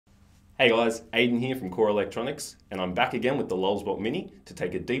Hey guys, Aiden here from Cura Electronics, and I'm back again with the Lulzbot Mini to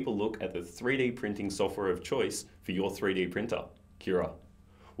take a deeper look at the 3D printing software of choice for your 3D printer, Cura.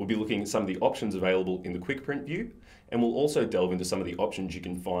 We'll be looking at some of the options available in the quick print view, and we'll also delve into some of the options you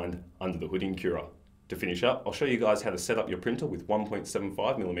can find under the hood in Cura. To finish up, I'll show you guys how to set up your printer with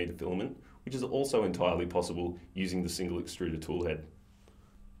 1.75mm filament, which is also entirely possible using the single extruder toolhead.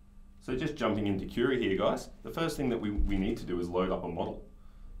 So just jumping into Cura here guys, the first thing that we need to do is load up a model.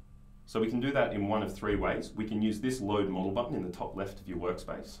 So we can do that in one of three ways. We can use this load model button in the top left of your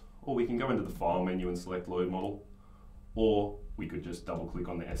workspace, or we can go into the file menu and select load model, or we could just double click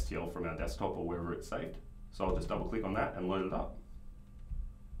on the STL from our desktop or wherever it's saved. So I'll just double click on that and load it up.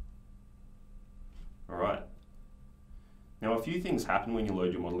 All right. Now a few things happen when you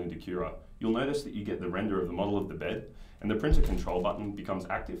load your model into Cura. You'll notice that you get the render of the model of the bed and the printer control button becomes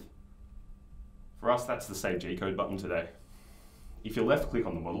active. For us, that's the Save G-code button today. If you left click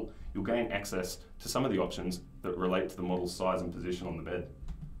on the model, you'll gain access to some of the options that relate to the model's size and position on the bed.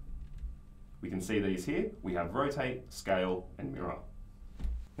 We can see these here. We have rotate, scale, and mirror.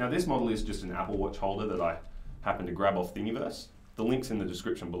 Now this model is just an Apple Watch holder that I happened to grab off Thingiverse. The link's in the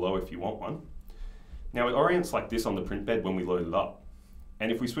description below if you want one. Now it orients like this on the print bed when we load it up.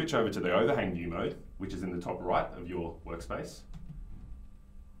 And if we switch over to the overhang view mode, which is in the top right of your workspace,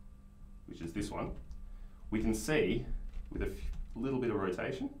 which is this one, we can see with a little bit of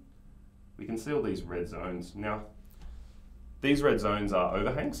rotation, we can see all these red zones. Now, these red zones are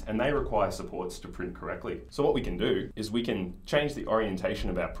overhangs and they require supports to print correctly. So what we can do is we can change the orientation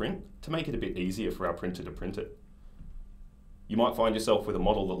of our print to make it a bit easier for our printer to print it. You might find yourself with a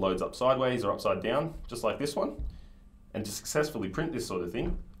model that loads up sideways or upside down, just like this one. And to successfully print this sort of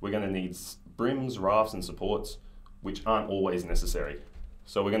thing, we're going to need brims, rafts and supports, which aren't always necessary.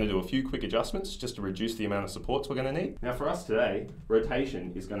 So we're going to do a few quick adjustments just to reduce the amount of supports we're going to need. Now for us today,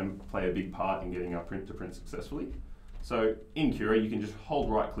 rotation is going to play a big part in getting our print to print successfully. So in Cura, you can just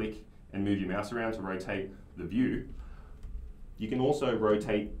hold right click and move your mouse around to rotate the view. You can also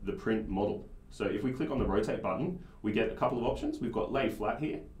rotate the print model. So if we click on the rotate button, we get a couple of options. We've got lay flat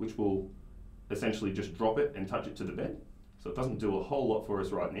here, which will essentially just drop it and touch it to the bed. So it doesn't do a whole lot for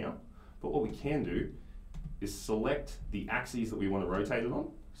us right now. But what we can do is select the axes that we want to rotate it on.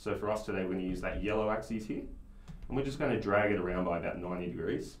 So for us today, we're going to use that yellow axis here. And we're just going to drag it around by about 90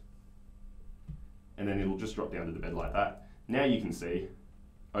 degrees. And then it'll just drop down to the bed like that. Now you can see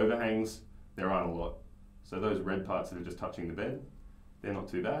overhangs, there aren't a lot. So those red parts that are just touching the bed, they're not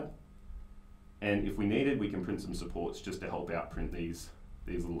too bad. And if we needed, we can print some supports just to help out print these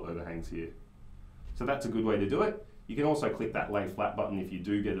little overhangs here. So that's a good way to do it. You can also click that lay flat button if you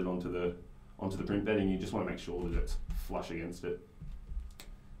do get it onto the print bed and you just want to make sure that it's flush against it.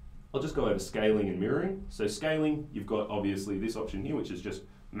 I'll just go over scaling and mirroring. So scaling, you've got obviously this option here, which is just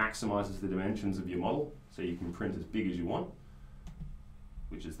maximizes the dimensions of your model. So you can print as big as you want,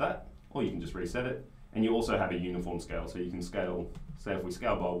 which is that, or you can just reset it. And you also have a uniform scale. So you can scale, say if we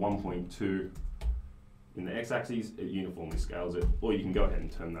scale by 1.2 in the x-axis, it uniformly scales it, or you can go ahead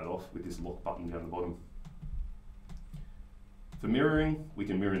and turn that off with this lock button down the bottom. For mirroring, we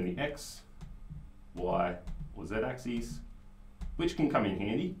can mirror in the X, Y, or Z axes, which can come in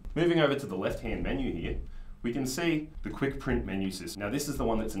handy. Moving over to the left-hand menu here, we can see the quick print menu system. Now this is the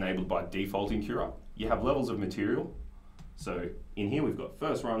one that's enabled by default in Cura. You have levels of material. So in here we've got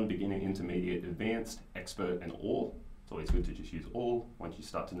first run, beginner, intermediate, advanced, expert, and all. It's always good to just use all. Once you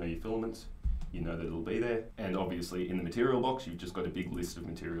start to know your filaments, you know that it'll be there. And obviously in the material box, you've just got a big list of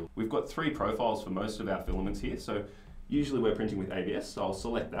material. We've got 3 profiles for most of our filaments here. So usually we're printing with ABS, so I'll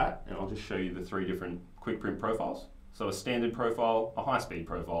select that and I'll just show you the 3 different quick print profiles. So a standard profile, a high speed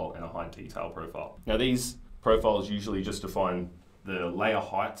profile, and a high detail profile. Now these profiles usually just define the layer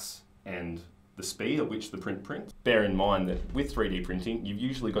heights and the speed at which the print prints. Bear in mind that with 3D printing, you've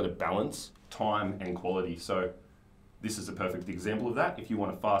usually got to balance time and quality. So this is a perfect example of that. If you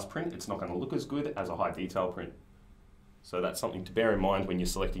want a fast print, it's not going to look as good as a high detail print. So that's something to bear in mind when you're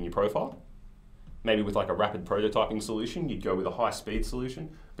selecting your profile. Maybe with like a rapid prototyping solution, you'd go with a high speed solution.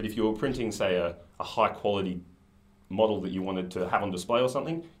 But if you were printing, say, a high quality model that you wanted to have on display or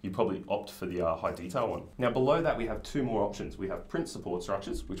something, you'd probably opt for the high detail one. Now below that, we have 2 more options. We have print support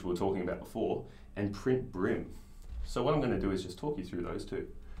structures, which we were talking about before, and print brim. So what I'm going to do is just talk you through those 2.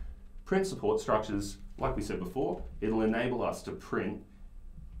 Print support structures, like we said before, it'll enable us to print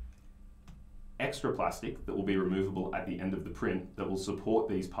extra plastic that will be removable at the end of the print that will support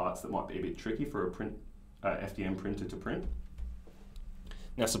these parts that might be a bit tricky for a FDM printer to print.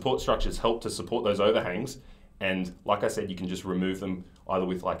 Now support structures help to support those overhangs, and like I said, you can just remove them either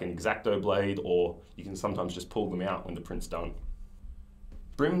with like an X-Acto blade, or you can sometimes just pull them out when the print's done.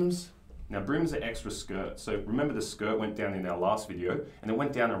 Brims Now brims are extra skirt, so remember the skirt went down in our last video and it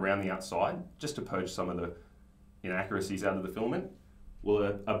went down around the outside just to purge some of the inaccuracies out of the filament.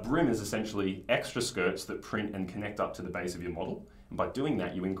 Well, a brim is essentially extra skirts that print and connect up to the base of your model, and by doing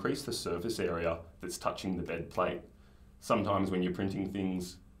that you increase the surface area that's touching the bed plate. Sometimes when you're printing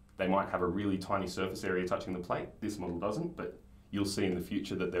things, they might have a really tiny surface area touching the plate. This model doesn't, but you'll see in the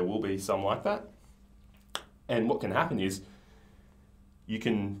future that there will be some like that. And what can happen is you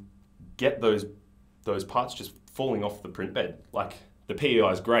can get those parts just falling off the print bed. Like the PEI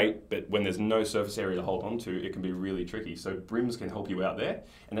is great, but when there's no surface area to hold onto, it can be really tricky. So brims can help you out there,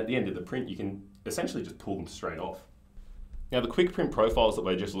 and at the end of the print, you can essentially just pull them straight off. Now the quick print profiles that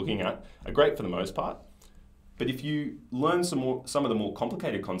we're just looking at are great for the most part, but if you learn some of the more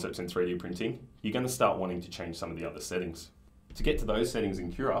complicated concepts in 3D printing, you're going to start wanting to change some of the other settings. To get to those settings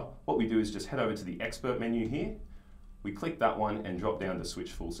in Cura, what we do is just head over to the Expert menu here. We click that one and drop down to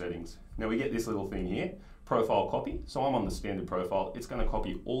Switch Full Settings. Now we get this little thing here, Profile Copy. So I'm on the standard profile. It's going to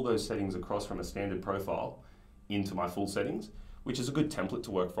copy all those settings across from a standard profile into my full settings, which is a good template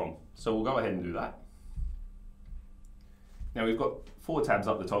to work from. So we'll go ahead and do that. Now we've got 4 tabs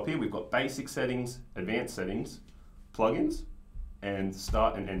up the top here. We've got Basic Settings, Advanced Settings, Plugins, and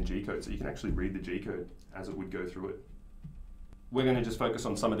Start and End G-code. So you can actually read the G-code as it would go through it. We're going to just focus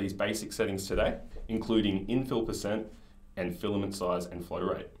on some of these basic settings today, including infill percent and filament size and flow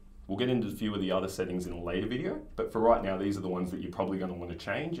rate. We'll get into a few of the other settings in a later video, but for right now, these are the ones that you're probably going to want to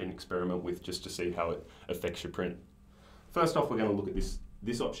change and experiment with just to see how it affects your print. First off, we're going to look at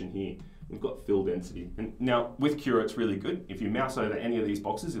this option here. We've got fill density. And now with Cura, it's really good. If you mouse over any of these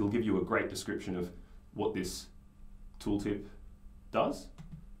boxes, it'll give you a great description of what this tooltip does.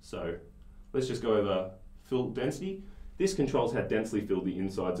 So let's just go over fill density. This controls how densely filled the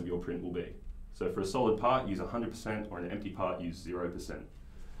insides of your print will be. So for a solid part, use 100%, or an empty part, use 0%.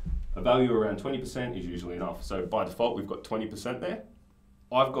 A value around 20% is usually enough. So by default, we've got 20% there.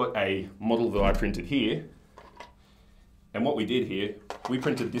 I've got a model that I printed here. And what we did here, we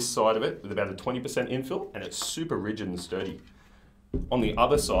printed this side of it with about a 20% infill, and it's super rigid and sturdy. On the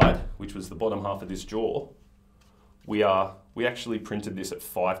other side, which was the bottom half of this jaw, we actually printed this at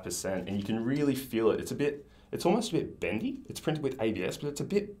 5%, and you can really feel it. It's almost a bit bendy. It's printed with ABS, but it's a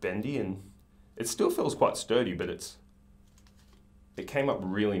bit bendy, and it still feels quite sturdy, but it came up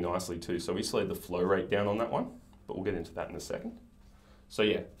really nicely too. So we slowed the flow rate down on that one, but we'll get into that in a second. So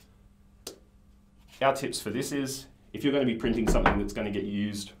yeah, our tips for this is, if you're going to be printing something that's going to get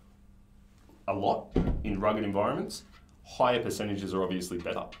used a lot in rugged environments, higher percentages are obviously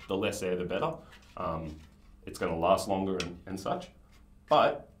better. The less air, the better. It's going to last longer and such.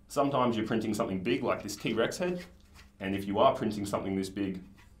 But sometimes you're printing something big like this T-Rex head, and if you are printing something this big,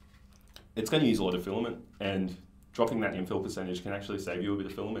 it's going to use a lot of filament, and dropping that infill percentage can actually save you a bit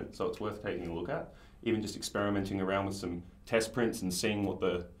of filament, so it's worth taking a look at. Even just experimenting around with some test prints and seeing what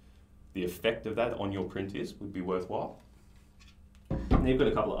the effect of that on your print is would be worthwhile. And you've got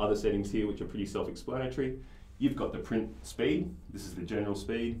a couple of other settings here which are pretty self-explanatory. You've got the print speed. This is the general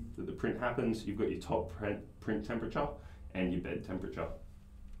speed that the print happens. You've got your top print temperature and your bed temperature.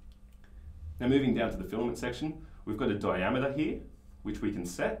 Now moving down to the filament section, we've got a diameter here, which we can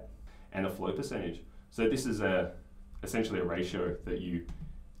set, and a flow percentage. So this is essentially a ratio that you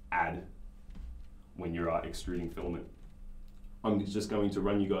add when you're extruding filament. I'm just going to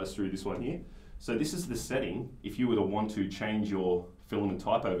run you guys through this one here. So this is the setting if you were to want to change your filament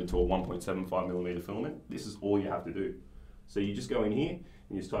type over to a 1.75mm filament. This is all you have to do. So you just go in here and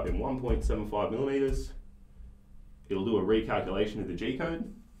you just type in 1.75mm. It'll do a recalculation of the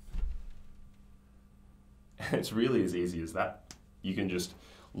G-code. And it's really as easy as that. You can just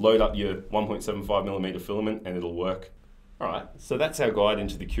load up your 1.75mm filament and it'll work. Alright, so that's our guide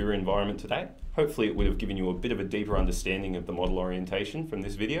into the Cura environment today. Hopefully it would have given you a bit of a deeper understanding of the model orientation from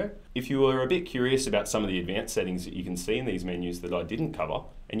this video. If you were a bit curious about some of the advanced settings that you can see in these menus that I didn't cover,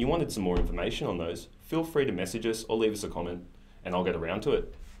 and you wanted some more information on those, feel free to message us or leave us a comment and I'll get around to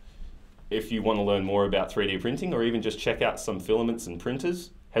it. If you want to learn more about 3D printing or even just check out some filaments and printers,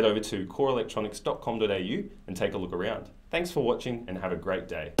 head over to coreelectronics.com.au and take a look around. Thanks for watching and have a great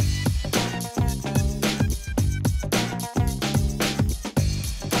day.